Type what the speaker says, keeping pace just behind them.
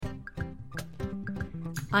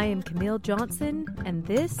I am Camille Johnson, and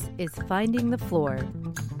this is Finding the Floor.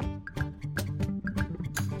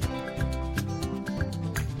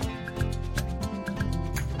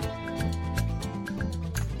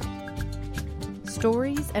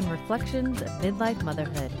 Stories and reflections of midlife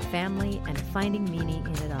motherhood, family, and finding meaning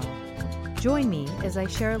in it all. Join me as I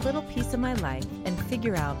share a little piece of my life and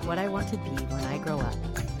figure out what I want to be when I grow up.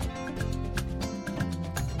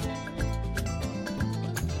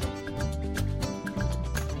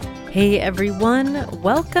 Hey everyone,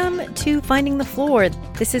 welcome to Finding the Floor.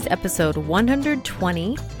 This is episode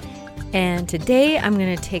 120, and today I'm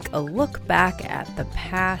going to take a look back at the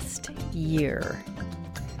past year.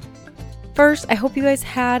 First, I hope you guys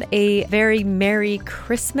had a very Merry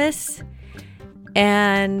Christmas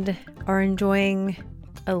and are enjoying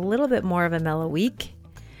a little bit more of a mellow week.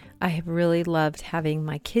 I have really loved having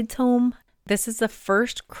my kids home. This is the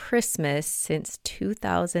first Christmas since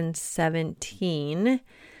 2017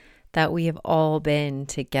 that we have all been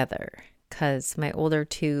together because my older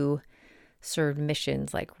two served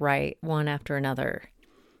missions like right one after another.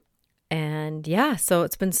 And yeah, so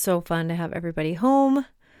it's been so fun to have everybody home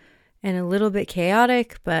and a little bit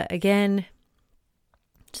chaotic, but again,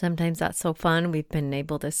 sometimes that's so fun. We've been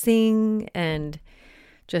able to sing and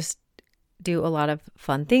just do a lot of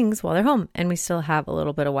fun things while they're home. And we still have a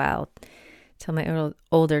little bit of while till my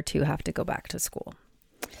older two have to go back to school.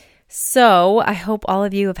 So I hope all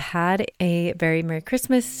of you have had a very Merry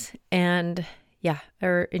Christmas and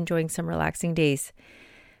are enjoying some relaxing days.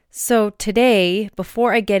 So today,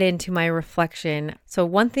 before I get into my reflection, so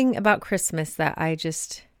one thing about Christmas that I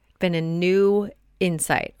just been a new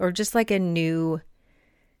insight, or just like a new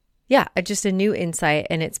insight,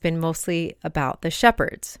 and it's been mostly about the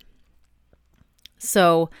shepherds.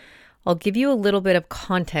 So I'll give you a little bit of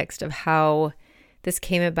context of how this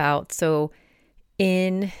came about. So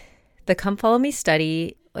in the Come Follow Me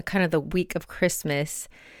study, kind of the week of Christmas,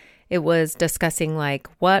 it was discussing like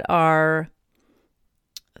what are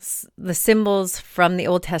the symbols from the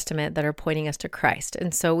Old Testament that are pointing us to Christ.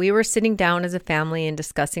 And so we were sitting down as a family and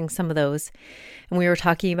discussing some of those. And we were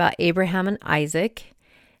talking about Abraham and Isaac.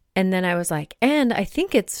 And then I was like, and I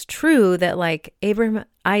think it's true that like Abraham and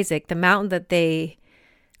Isaac, the mountain that they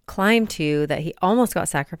climbed to, that he almost got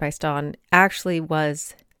sacrificed on, actually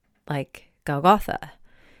was like Golgotha.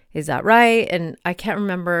 Is that right? And I can't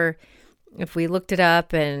remember if we looked it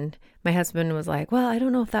up, and my husband was like, well, I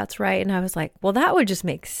don't know if that's right. And I was like, well, that would just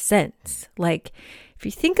make sense. Like if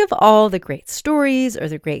you think of all the great stories or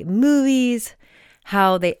the great movies,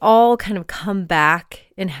 how they all kind of come back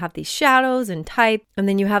and have these shadows and type. And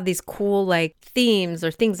then you have these cool like themes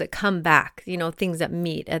or things that come back, things that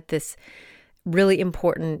meet at this really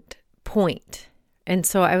important point. And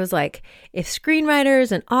so I was like, if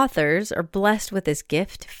screenwriters and authors are blessed with this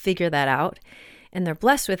gift to figure that out, and they're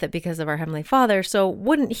blessed with it because of our Heavenly Father, so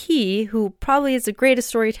wouldn't He, who probably is the greatest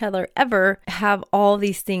storyteller ever, have all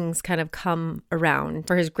these things kind of come around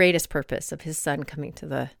for His greatest purpose of His Son coming to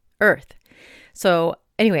the earth? So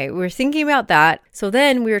anyway, we were thinking about that. So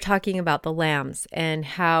then we were talking about the lambs and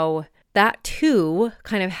how that too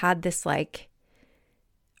kind of had this like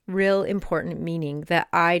real important meaning that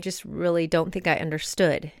I just really don't think I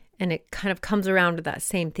understood. And it kind of comes around to that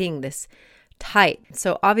same thing, this type.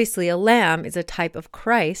 So obviously a lamb is a type of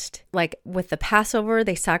Christ. Like with the Passover,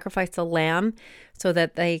 they sacrificed a lamb so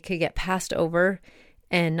that they could get passed over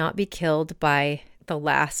and not be killed by the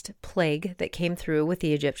last plague that came through with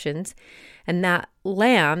the Egyptians. And that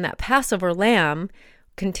lamb, that Passover lamb,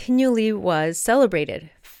 continually was celebrated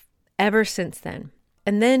ever since then.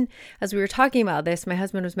 And then as we were talking about this, my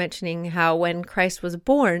husband was mentioning how when Christ was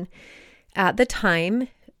born, at the time,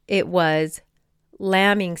 it was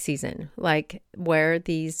lambing season, like where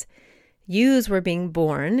these ewes were being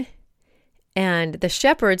born, and the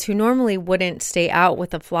shepherds who normally wouldn't stay out with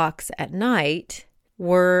the flocks at night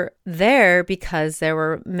were there because there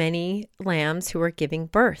were many lambs who were giving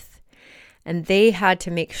birth. And they had to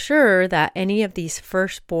make sure that any of these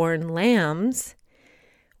firstborn lambs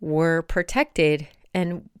were protected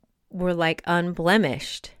and were like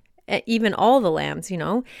unblemished, even all the lambs,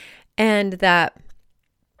 and that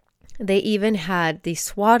they even had these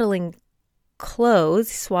swaddling clothes,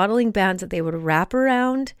 swaddling bands that they would wrap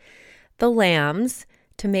around the lambs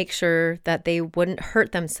to make sure that they wouldn't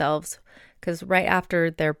hurt themselves, because right after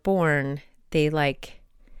they're born, they like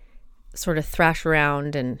sort of thrash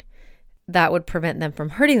around and that would prevent them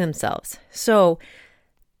from hurting themselves. So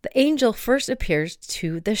the angel first appears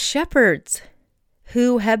to the shepherds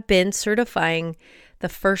who have been certifying the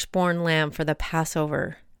firstborn lamb for the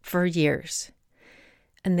Passover for years.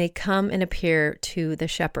 And they come and appear to the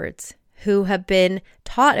shepherds who have been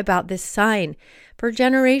taught about this sign for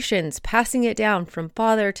generations, passing it down from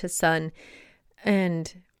father to son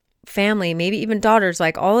and family, maybe even daughters,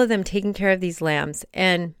 like all of them taking care of these lambs.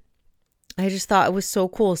 And I just thought it was so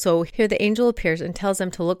cool. So here the angel appears and tells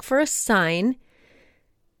them to look for a sign,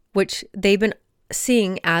 which they've been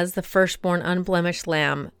seeing as the firstborn unblemished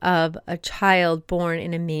lamb of a child born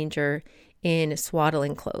in a manger in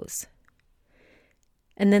swaddling clothes.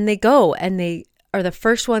 And then they go and they are the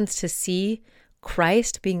first ones to see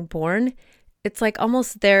Christ being born. It's like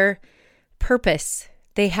almost their purpose.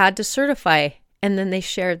 They had to certify, and then they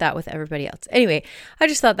shared that with everybody else. Anyway, I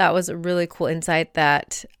just thought that was a really cool insight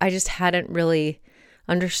that I just hadn't really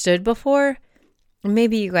understood before.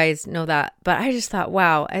 Maybe you guys know that, but I just thought,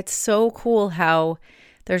 wow, it's so cool how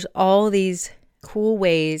there's all these cool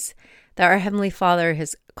ways that our Heavenly Father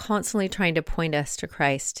is constantly trying to point us to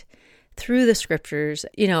Christ through the scriptures,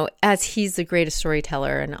 as he's the greatest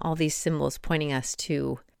storyteller, and all these symbols pointing us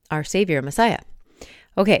to our Savior, Messiah.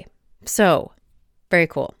 Okay, so very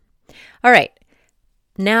cool. All right,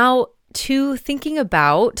 now to thinking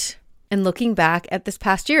about and looking back at this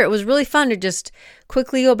past year. It was really fun to just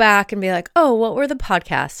quickly go back and be like, oh, what were the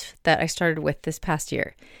podcasts that I started with this past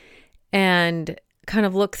year? And kind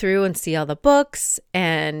of look through and see all the books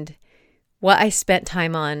and what I spent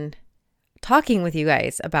time on talking with you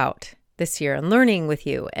guys about this year and learning with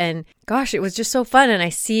you. And gosh, it was just so fun. And I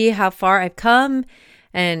see how far I've come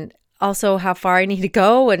and also how far I need to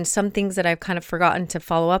go, and some things that I've kind of forgotten to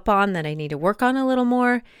follow up on that I need to work on a little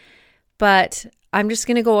more. But I'm just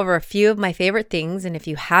going to go over a few of my favorite things. And if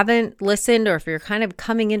you haven't listened, or if you're kind of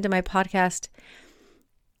coming into my podcast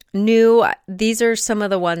new, these are some of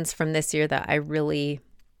the ones from this year that I really,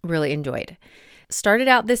 really enjoyed. Started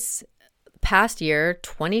out this past year,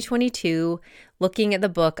 2022, looking at the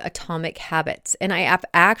book Atomic Habits. And I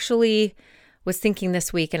actually was thinking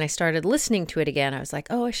this week, and I started listening to it again. I was like,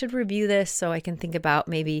 oh, I should review this so I can think about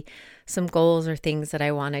maybe some goals or things that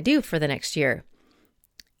I want to do for the next year.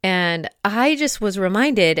 And I just was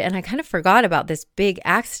reminded, and I kind of forgot about this big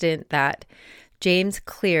accident that James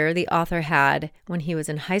Clear, the author, had when he was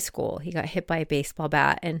in high school. He got hit by a baseball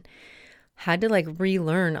bat and had to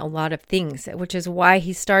relearn a lot of things, which is why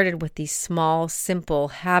he started with these small, simple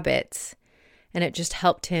habits. And it just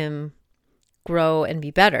helped him grow and be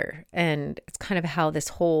better. And it's kind of how this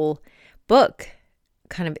whole book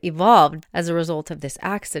kind of evolved as a result of this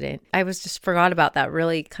accident. I was just forgot about that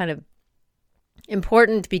really kind of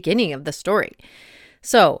important beginning of the story.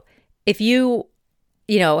 So if you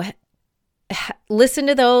listen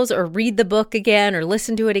to those or read the book again or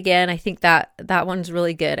listen to it again, I think that one's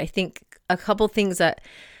really good. I think a couple things that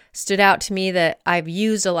stood out to me that I've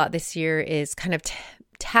used a lot this year is kind of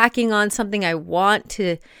tacking on something I want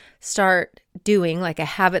to start doing, like a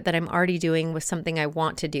habit that I'm already doing with something I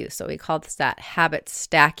want to do. So we call that habit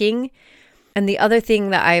stacking. And the other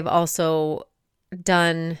thing that I've also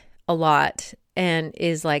done a lot and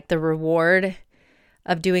is like the reward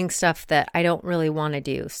of doing stuff that I don't really want to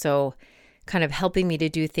do. So kind of helping me to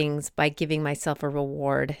do things by giving myself a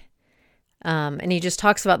reward. And he just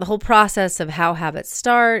talks about the whole process of how habits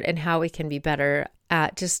start and how we can be better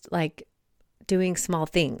at just like doing small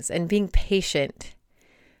things and being patient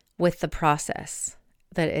with the process.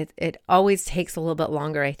 That it always takes a little bit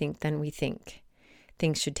longer, I think, than we think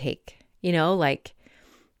things should take. Like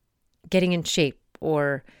getting in shape,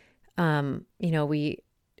 or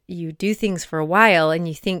you do things for a while and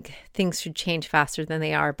you think things should change faster than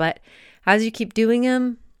they are. But as you keep doing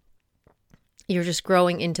them, you're just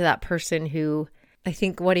growing into that person who, I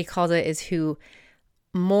think what he calls it is who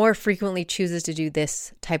more frequently chooses to do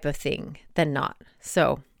this type of thing than not.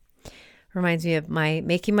 So reminds me of my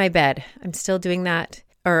making my bed. I'm still doing that,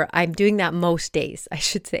 or I'm doing that most days, I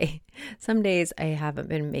should say. Some days I haven't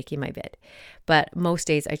been making my bed, but most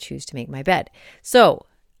days I choose to make my bed. So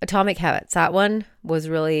Atomic Habits, that one was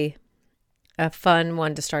really a fun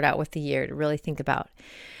one to start out with the year to really think about.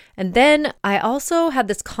 And then I also had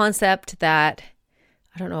this concept that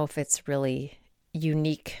I don't know if it's really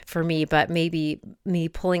unique for me, but maybe me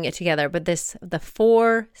pulling it together. But the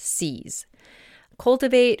 4 C's: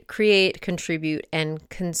 cultivate, create, contribute, and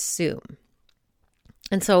consume.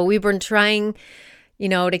 And so we've been trying,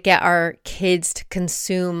 to get our kids to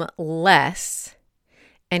consume less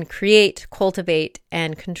and create, cultivate,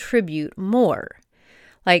 and contribute more.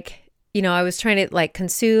 I was trying to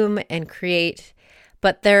consume and create,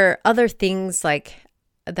 but there are other things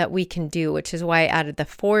that we can do, which is why I added the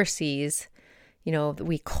 4 C's.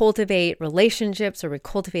 We cultivate relationships, or we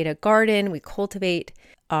cultivate a garden, we cultivate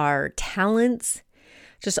our talents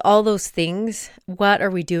just all those things. What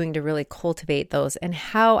are we doing to really cultivate those? And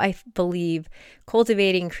how I believe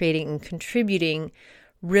cultivating, creating, and contributing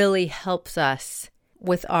really helps us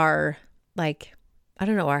with our,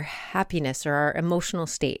 our happiness or our emotional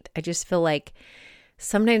state. I just feel like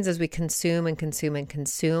sometimes as we consume and consume and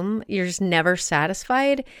consume, you're just never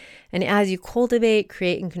satisfied. And as you cultivate,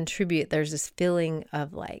 create, and contribute, there's this feeling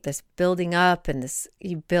of like this building up, and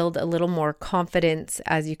you build a little more confidence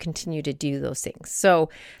as you continue to do those things. So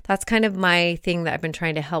that's kind of my thing that I've been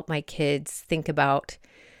trying to help my kids think about: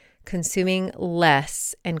 consuming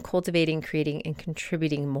less and cultivating, creating, and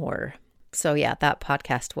contributing more. So yeah, that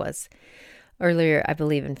podcast was earlier, I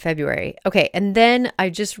believe in February. Okay, and then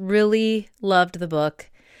I just really loved the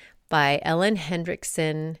book by Ellen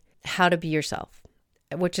Hendrickson, How to Be Yourself,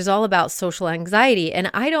 which is all about social anxiety.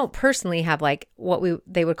 And I don't personally have like what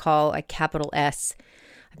they would call a capital S.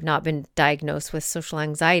 I've not been diagnosed with social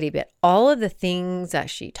anxiety, but all of the things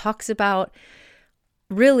that she talks about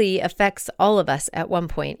really affects all of us at one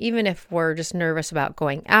point, even if we're just nervous about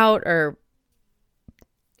going out, or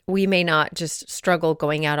we may not just struggle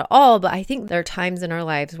going out at all, but I think there are times in our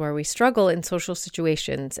lives where we struggle in social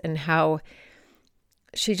situations, and how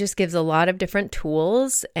she just gives a lot of different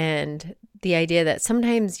tools, and the idea that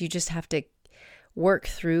sometimes you just have to work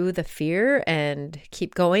through the fear and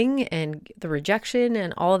keep going and the rejection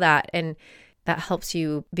and all that, and that helps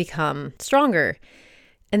you become stronger.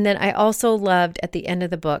 And then I also loved at the end of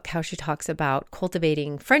the book how she talks about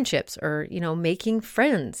cultivating friendships, or, making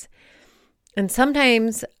friends. And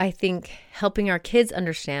sometimes I think helping our kids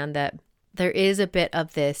understand that there is a bit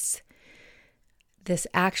of this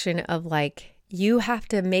action of like, you have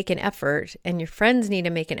to make an effort and your friends need to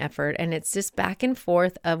make an effort. And it's just back and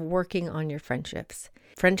forth of working on your friendships.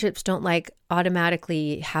 Friendships don't like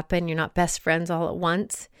automatically happen. You're not best friends all at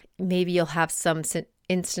once. Maybe you'll have some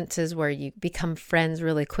instances where you become friends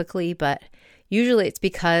really quickly, but usually it's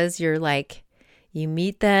because you're like, you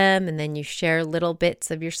meet them and then you share little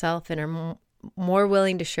bits of yourself and are more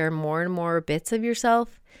willing to share more and more bits of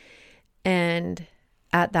yourself. And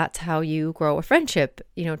that's how you grow a friendship,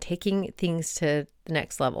 taking things to the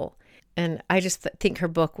next level. And I just think her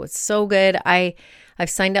book was so good. I've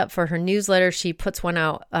signed up for her newsletter. She puts one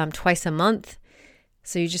out twice a month.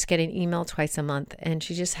 So you just get an email twice a month. And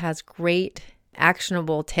she just has great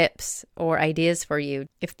actionable tips or ideas for you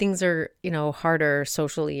if things are, harder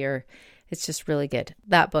socially, or it's just really good.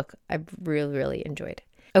 That book I really, really enjoyed.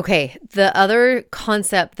 Okay, the other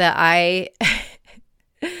concept that I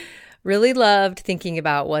really loved thinking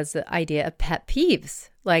about was the idea of pet peeves.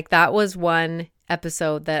 Like, that was one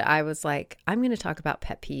episode that I was like, I'm going to talk about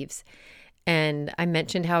pet peeves. And I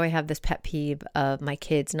mentioned how I have this pet peeve of my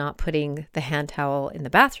kids not putting the hand towel in the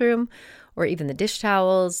bathroom, or even the dish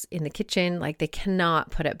towels in the kitchen. Like, they cannot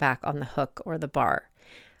put it back on the hook or the bar.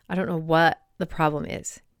 I don't know what the problem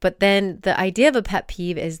is. But then the idea of a pet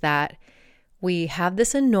peeve is that we have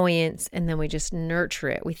this annoyance and then we just nurture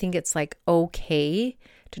it. We think it's like okay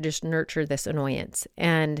to just nurture this annoyance.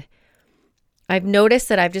 And I've noticed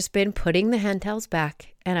that I've just been putting the hand towels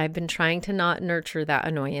back, and I've been trying to not nurture that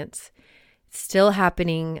annoyance. It's still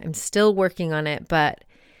happening. I'm still working on it, but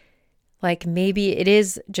like, maybe it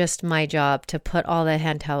is just my job to put all the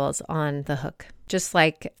hand towels on the hook. Just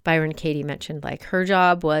like Byron Katie mentioned, like, her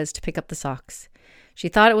job was to pick up the socks. She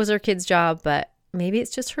thought it was her kid's job, but maybe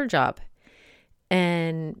it's just her job.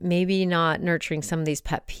 And maybe not nurturing some of these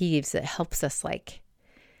pet peeves that helps us like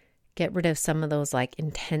get rid of some of those like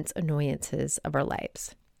intense annoyances of our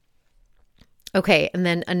lives. Okay, and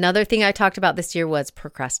then another thing I talked about this year was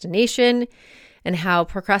procrastination, and how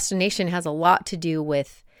procrastination has a lot to do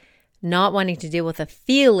with not wanting to deal with the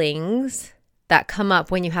feelings that come up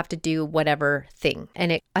when you have to do whatever thing.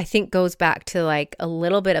 And it, I think, goes back to like a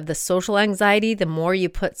little bit of the social anxiety. The more you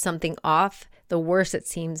put something off, the worse it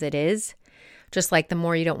seems it is. Just like the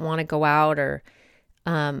more you don't want to go out, or,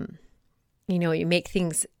 you make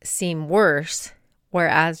things seem worse.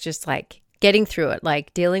 Whereas just like getting through it,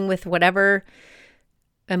 like dealing with whatever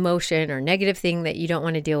emotion or negative thing that you don't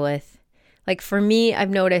want to deal with. Like, for me, I've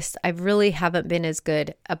noticed I really haven't been as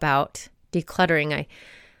good about decluttering. I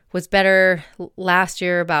was better last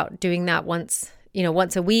year about doing that once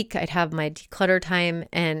a week. I'd have my declutter time,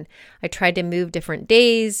 and I tried to move different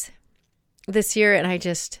days this year, and I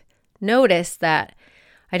just noticed that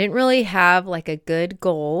I didn't really have like a good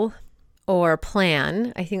goal or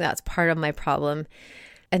plan. I think that's part of my problem.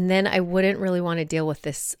 And then I wouldn't really want to deal with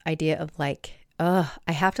this idea of like, I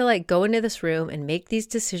have to like go into this room and make these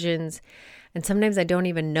decisions. And sometimes I don't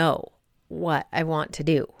even know what I want to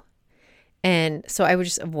do. And so I would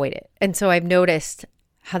just avoid it. And so I've noticed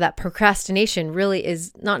how that procrastination really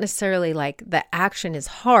is not necessarily like the action is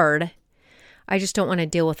hard. I just don't want to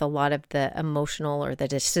deal with a lot of the emotional or the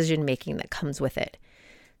decision making that comes with it.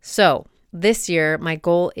 So this year, my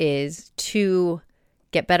goal is to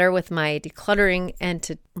get better with my decluttering and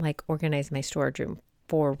to like organize my storage room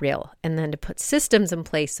for real, and then to put systems in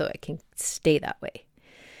place so it can stay that way.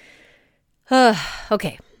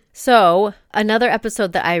 Okay. So another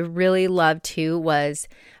episode that I really loved too was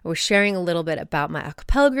I was sharing a little bit about my a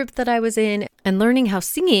cappella group that I was in and learning how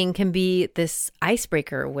singing can be this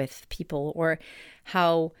icebreaker with people, or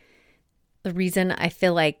how the reason I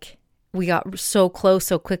feel like we got so close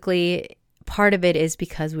so quickly, part of it is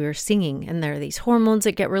because we were singing, and there are these hormones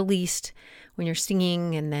that get released when you're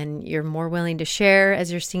singing, and then you're more willing to share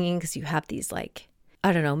as you're singing because you have these like,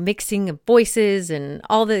 I don't know, mixing of voices and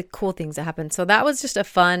all the cool things that happen. So that was just a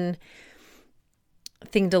fun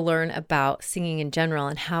thing to learn about singing in general,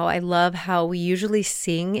 and how I love how we usually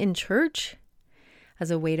sing in church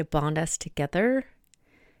as a way to bond us together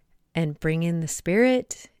and bring in the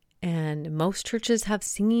spirit. And most churches have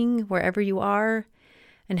singing wherever you are,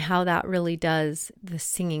 and how that really does, the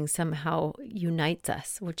singing somehow unites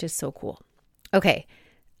us, which is so cool. Okay.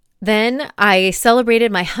 Then I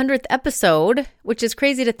celebrated my 100th episode, which is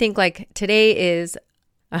crazy to think like today is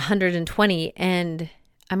 120 and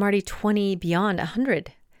I'm already 20 beyond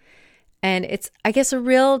 100. And it's, I guess, a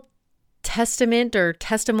real testament or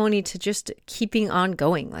testimony to just keeping on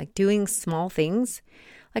going, like doing small things.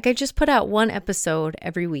 Like I just put out one episode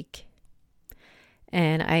every week.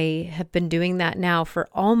 And I have been doing that now for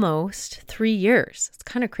almost 3 years. It's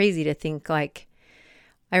kind of crazy to think like,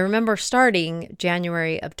 I remember starting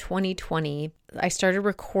January of 2020, I started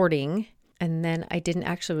recording, and then I didn't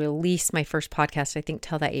actually release my first podcast, I think,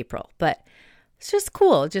 till that April. But it's just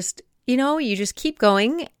cool. Just, you just keep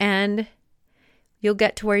going and you'll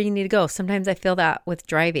get to where you need to go. Sometimes I feel that with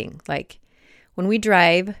driving. Like when we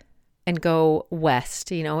drive and go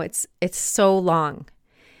west, it's so long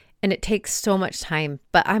and it takes so much time.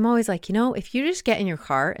 But I'm always like, if you just get in your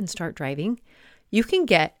car and start driving, you can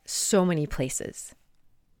get so many places.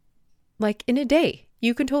 Like in a day,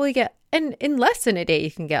 you can totally get, and in less than a day,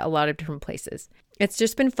 you can get a lot of different places. It's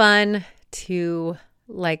just been fun to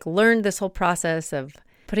like learn this whole process of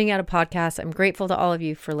putting out a podcast. I'm grateful to all of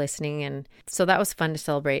you for listening. And so that was fun to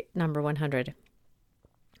celebrate number 100.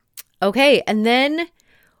 Okay. And then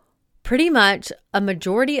pretty much a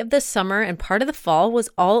majority of the summer and part of the fall was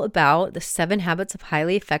all about the 7 Habits of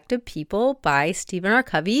Highly Effective People by Stephen R.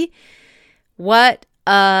 Covey. What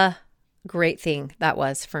a great thing that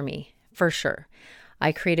was for me. For sure.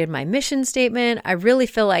 I created my mission statement. I really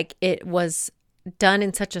feel like it was done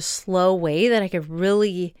in such a slow way that I could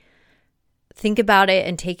really think about it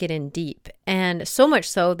and take it in deep. And so much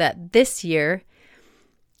so that this year,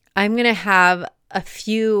 I'm going to have a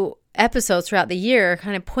few episodes throughout the year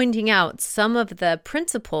kind of pointing out some of the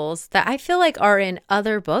principles that I feel like are in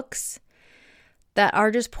other books that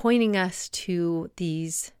are just pointing us to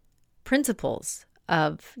these principles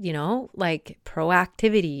of, like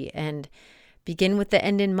proactivity and begin with the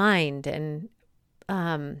end in mind, and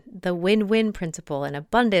the win-win principle and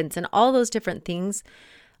abundance and all those different things,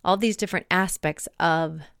 all these different aspects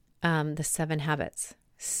of the 7 habits.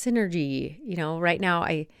 Synergy, right now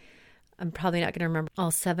I'm probably not going to remember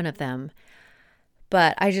all 7 of them,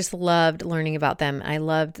 but I just loved learning about them. I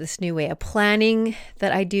loved this new way of planning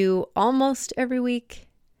that I do almost every week,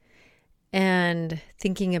 and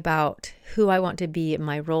thinking about who I want to be in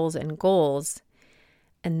my roles and goals,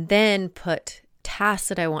 and then put tasks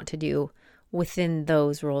that I want to do within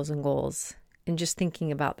those roles and goals, and just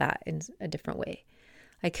thinking about that in a different way.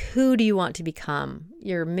 Like, who do you want to become?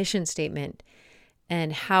 Your mission statement,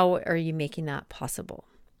 and how are you making that possible?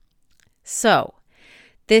 So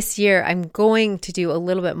this year, I'm going to do a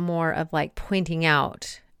little bit more of like pointing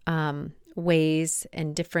out ways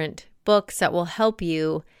and different books that will help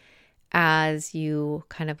you as you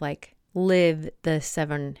kind of like live the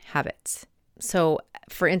 7 habits. So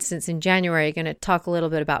for instance, in January, I'm going to talk a little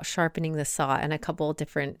bit about sharpening the saw and a couple of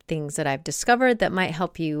different things that I've discovered that might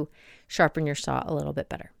help you sharpen your saw a little bit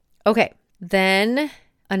better. Okay. Then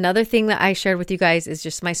another thing that I shared with you guys is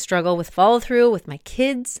just my struggle with follow through with my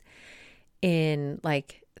kids in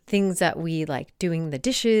like things that we like doing the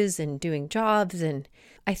dishes and doing jobs. And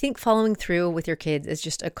I think following through with your kids is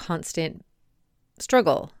just a constant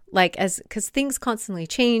struggle, because things constantly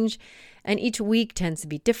change and each week tends to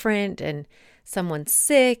be different, and someone's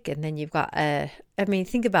sick, and then you've got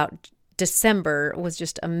think about December was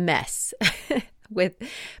just a mess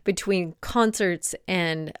between concerts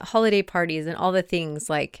and holiday parties and all the things.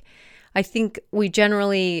 Like I think we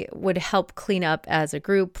generally would help clean up as a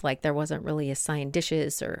group. Like there wasn't really assigned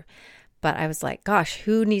dishes but I was like, gosh,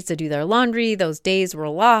 who needs to do their laundry? Those days were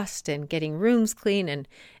lost and getting rooms clean. And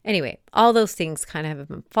anyway, all those things kind of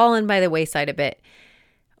have fallen by the wayside a bit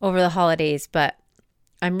over the holidays, but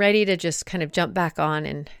I'm ready to just kind of jump back on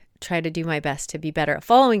and try to do my best to be better at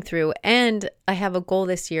following through. And I have a goal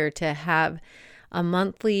this year to have a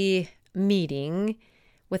monthly meeting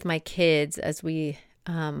with my kids as we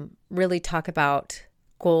really talk about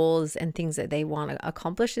goals and things that they want to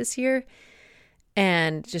accomplish this year,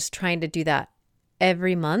 and just trying to do that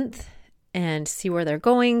every month and see where they're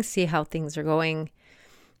going, see how things are going,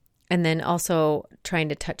 and then also trying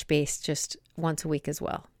to touch base just once a week as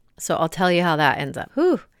well. So I'll tell you how that ends up.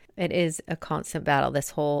 It is a constant battle, this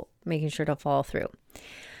whole making sure to follow through.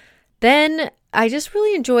 Then I just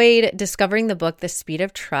really enjoyed discovering the book, The Speed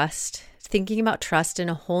of Trust, thinking about trust in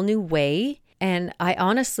a whole new way. And I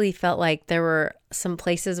honestly felt like there were some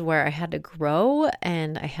places where I had to grow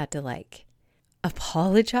and I had to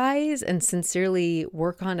apologize and sincerely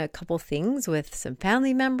work on a couple things with some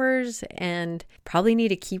family members, and probably need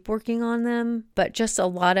to keep working on them. But just a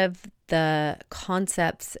lot of the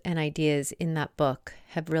concepts and ideas in that book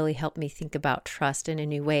have really helped me think about trust in a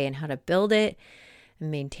new way and how to build it and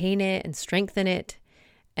maintain it and strengthen it,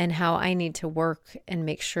 and how I need to work and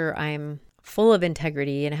make sure I'm full of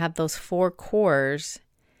integrity and have those 4 cores.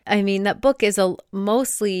 I mean, that book is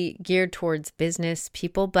mostly geared towards business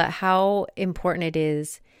people, but how important it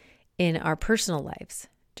is in our personal lives.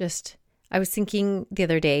 I was thinking the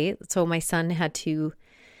other day, so my son had to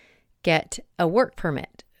get a work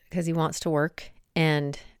permit because he wants to work.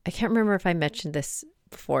 And I can't remember if I mentioned this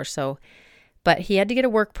before, but he had to get a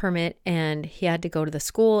work permit and he had to go to the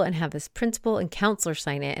school and have his principal and counselor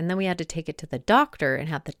sign it. And then we had to take it to the doctor and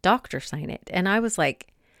have the doctor sign it. And I was like,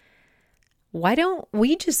 why don't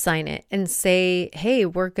we just sign it and say, hey,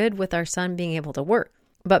 we're good with our son being able to work?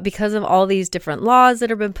 But because of all these different laws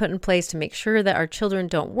that have been put in place to make sure that our children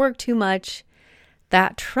don't work too much,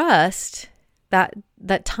 that trust, that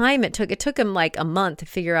time it took him like a month to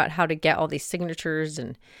figure out how to get all these signatures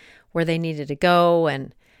and where they needed to go.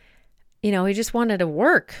 And, he just wanted to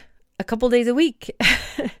work a couple days a week.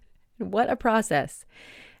 What a process.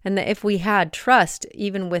 And that if we had trust,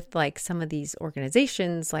 even with some of these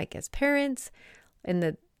organizations, as parents,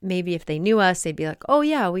 and maybe if they knew us, they'd be like, oh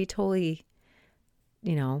yeah, we totally,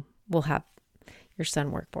 we'll have your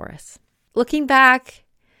son work for us. Looking back,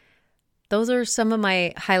 those are some of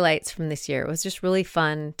my highlights from this year. It was just really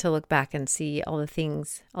fun to look back and see all the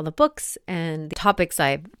things, all the books and the topics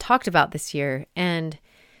I've talked about this year. And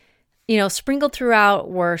sprinkled throughout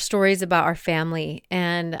were stories about our family.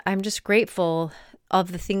 And I'm just grateful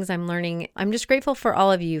of the things I'm learning. I'm just grateful for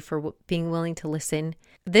all of you for being willing to listen.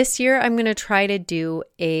 This year, I'm going to try to do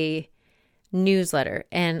a newsletter,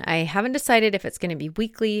 and I haven't decided if it's going to be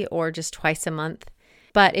weekly or just twice a month.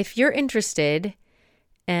 But if you're interested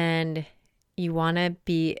and you want to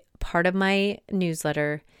be part of my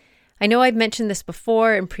newsletter, I know I've mentioned this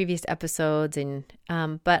before in previous episodes,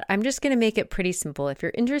 but I'm just going to make it pretty simple. If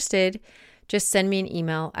you're interested, just send me an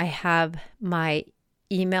email. I have my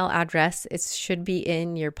email address. It should be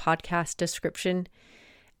in your podcast description.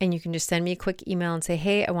 And you can just send me a quick email and say,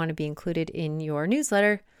 hey, I want to be included in your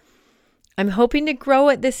newsletter. I'm hoping to grow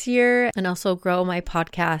it this year and also grow my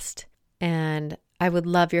podcast. And I would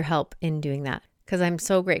love your help in doing that because I'm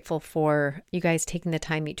so grateful for you guys taking the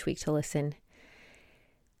time each week to listen.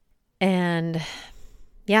 And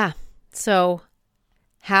yeah, so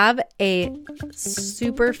have a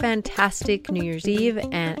super fantastic New Year's Eve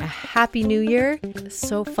and a happy New Year. It's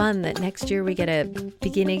so fun that next year we get to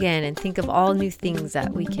begin again and think of all new things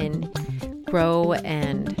that we can grow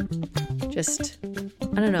and just,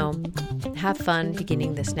 have fun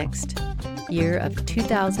beginning this next year of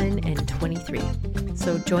 2023.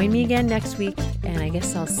 So join me again next week, and I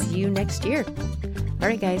guess I'll see you next year. All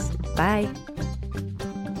right, guys. Bye.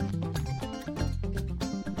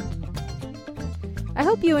 I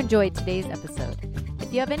hope you enjoyed today's episode.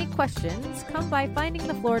 If you have any questions, come by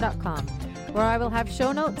findingthefloor.com, where I will have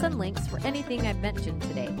show notes and links for anything I've mentioned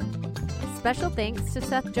today. Special thanks to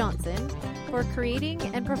Seth Johnson for creating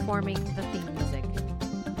and performing the theme music.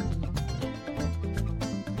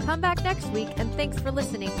 Come back next week, and thanks for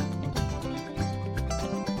listening.